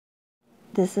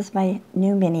This is my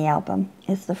new mini album.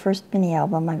 It's the first mini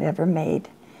album I've ever made.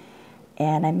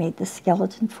 And I made the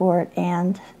skeleton for it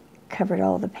and covered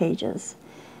all the pages.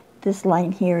 This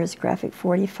line here is graphic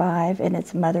 45 and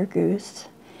it's Mother Goose.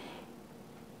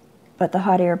 But the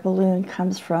hot air balloon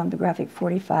comes from the graphic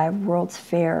 45 World's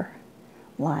Fair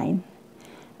line.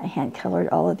 I hand colored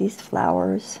all of these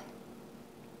flowers.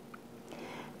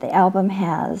 The album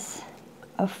has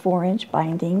a 4-inch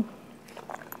binding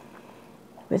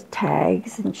with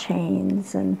tags and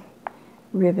chains and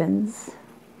ribbons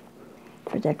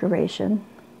for decoration.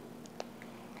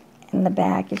 And the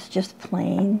back is just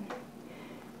plain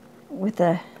with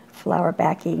a flower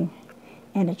backing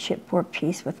and a chipboard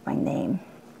piece with my name.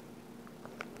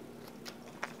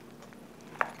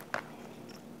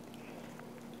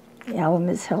 The album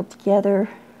is held together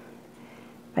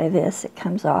by this. It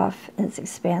comes off and it's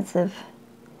expansive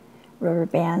rubber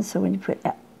band, so when you put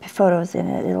photos in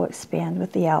it, it'll expand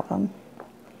with the album.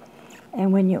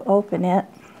 And when you open it,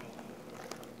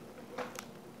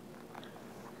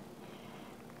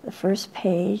 the first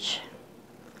page,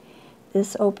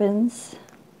 this opens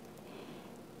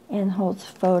and holds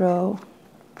photo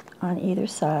on either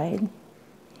side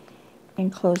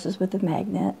and closes with a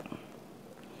magnet.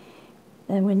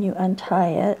 Then when you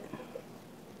untie it,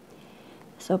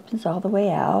 this opens all the way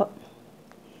out.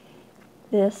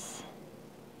 This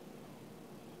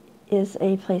is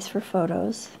a place for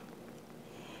photos.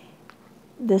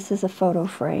 This is a photo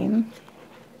frame.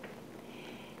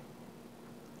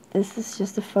 This is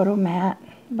just a photo mat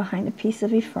behind a piece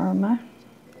of ephemera.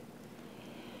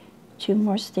 2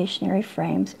 more stationary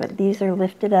frames, but these are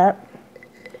lifted up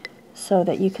so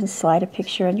that you can slide a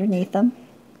picture underneath them.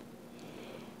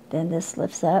 Then this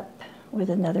lifts up with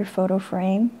another photo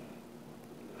frame.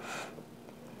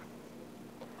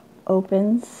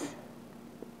 Opens.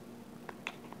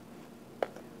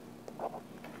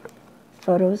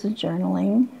 Photos and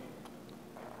journaling.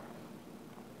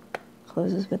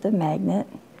 Closes with a magnet.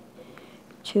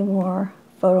 2 more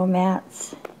photo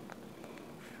mats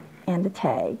and a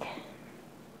tag.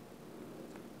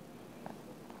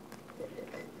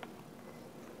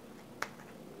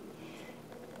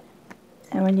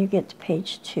 And when you get to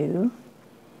page 2,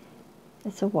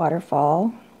 it's a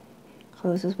waterfall,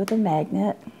 closes with a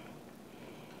magnet,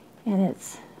 and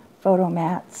it's photo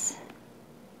mats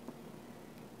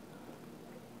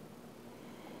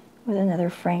with another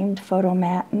framed photo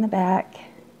mat in the back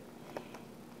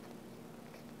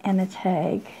and a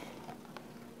tag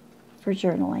for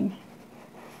journaling.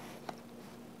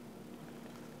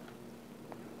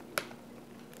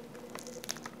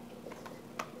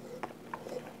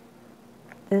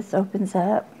 This opens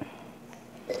up,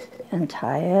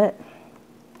 untie it.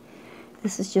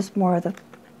 This is just more of the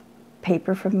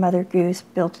paper from Mother Goose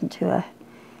built into a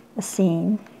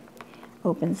scene.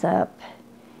 Opens up.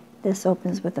 This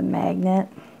opens with a magnet.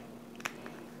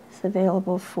 It's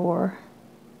available for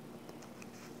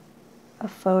a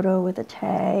photo with a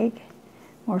tag,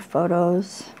 more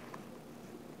photos.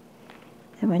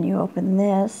 And when you open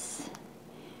this,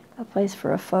 a place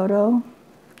for a photo,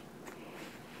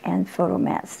 and photo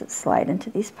mats that slide into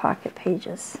these pocket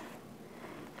pages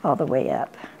all the way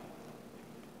up.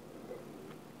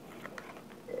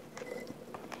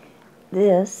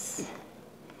 This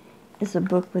is a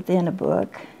book within a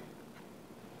book.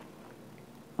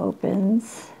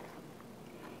 Opens.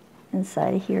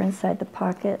 Inside of here, inside the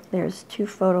pocket, there's 2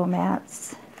 photo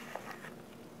mats.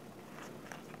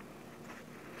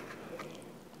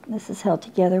 This is held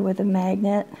together with a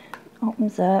magnet.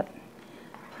 Opens up.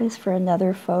 Place for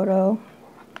another photo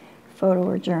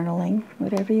or journaling,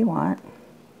 whatever you want.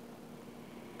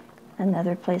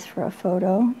 Another place for a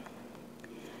photo.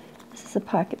 This is a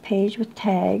pocket page with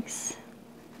tags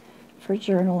for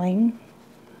journaling,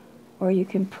 or you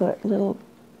can put little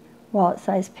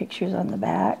wallet-sized pictures on the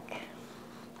back.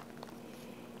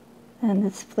 And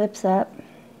this flips up.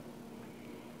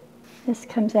 This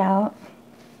comes out.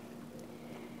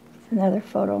 It's another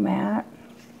photo mat.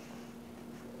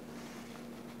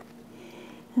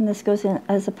 And this goes in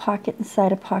as a pocket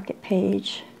inside a pocket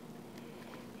page.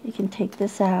 You can take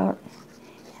this out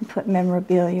and put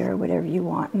memorabilia or whatever you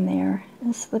want in there,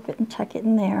 and slip it and tuck it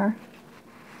in there.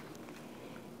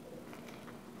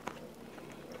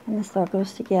 And this all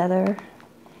goes together,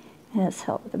 and it's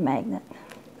held with a magnet.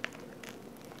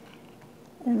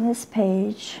 And this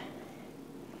page,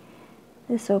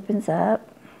 this opens up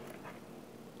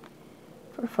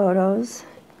for photos,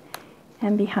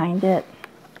 and behind it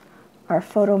are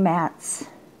photo mats.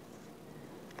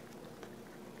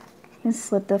 You can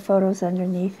slip the photos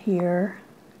underneath here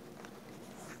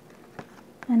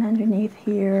and underneath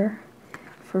here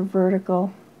for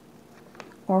vertical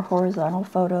more horizontal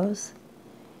photos,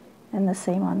 and the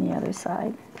same on the other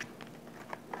side.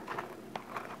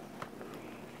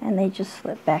 And they just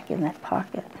slip back in that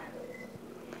pocket.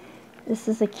 This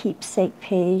is a keepsake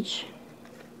page.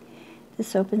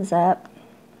 This opens up.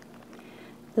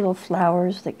 Little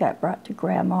flowers that got brought to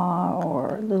Grandma,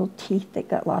 or little teeth that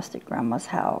got lost at Grandma's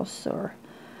house, or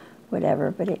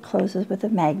whatever, but it closes with a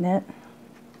magnet.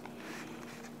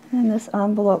 And this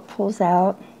envelope pulls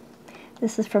out.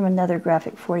 This is from another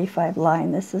Graphic 45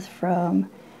 line. This is from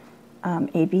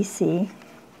ABC.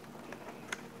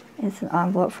 It's an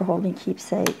envelope for holding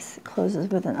keepsakes. It closes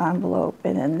with an envelope,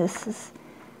 and then this is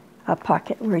a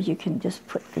pocket where you can just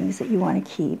put things that you want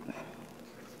to keep.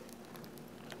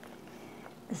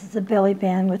 This is a belly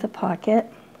band with a pocket,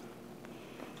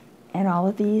 and all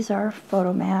of these are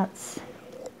photo mats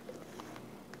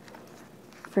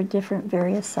for different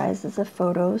various sizes of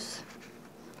photos.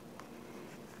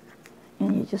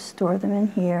 And you just store them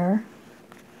in here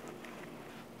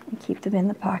and keep them in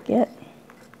the pocket.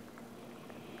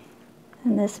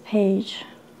 And this page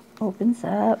opens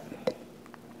up.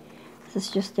 This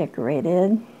is just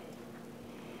decorated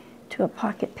to a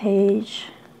pocket page.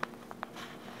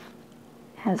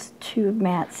 Has 2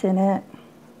 mats in it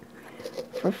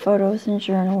for photos and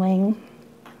journaling,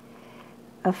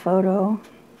 a photo,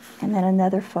 and then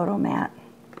another photo mat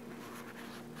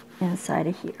inside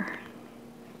of here.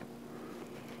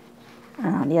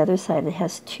 And on the other side, it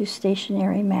has 2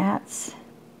 stationary mats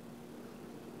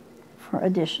for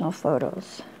additional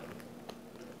photos.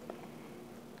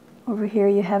 Over here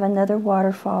you have another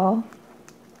waterfall.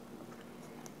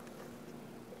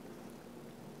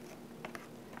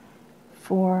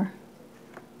 For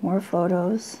more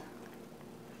photos.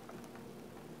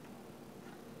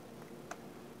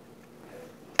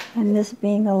 And this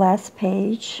being the last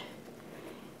page,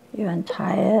 you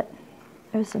untie it.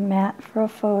 There's a mat for a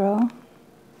photo,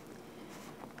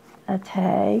 a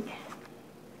tag.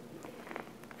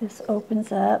 This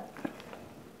opens up.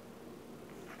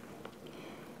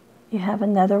 You have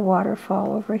another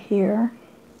waterfall over here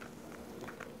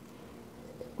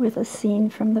with a scene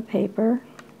from the paper.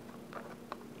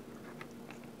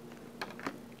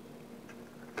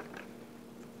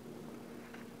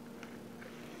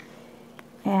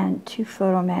 And 2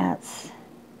 photo mats.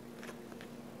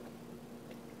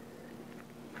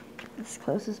 This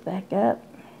closes back up,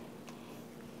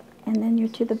 and then you're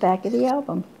to the back of the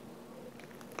album.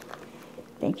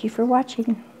 Thank you for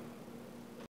watching.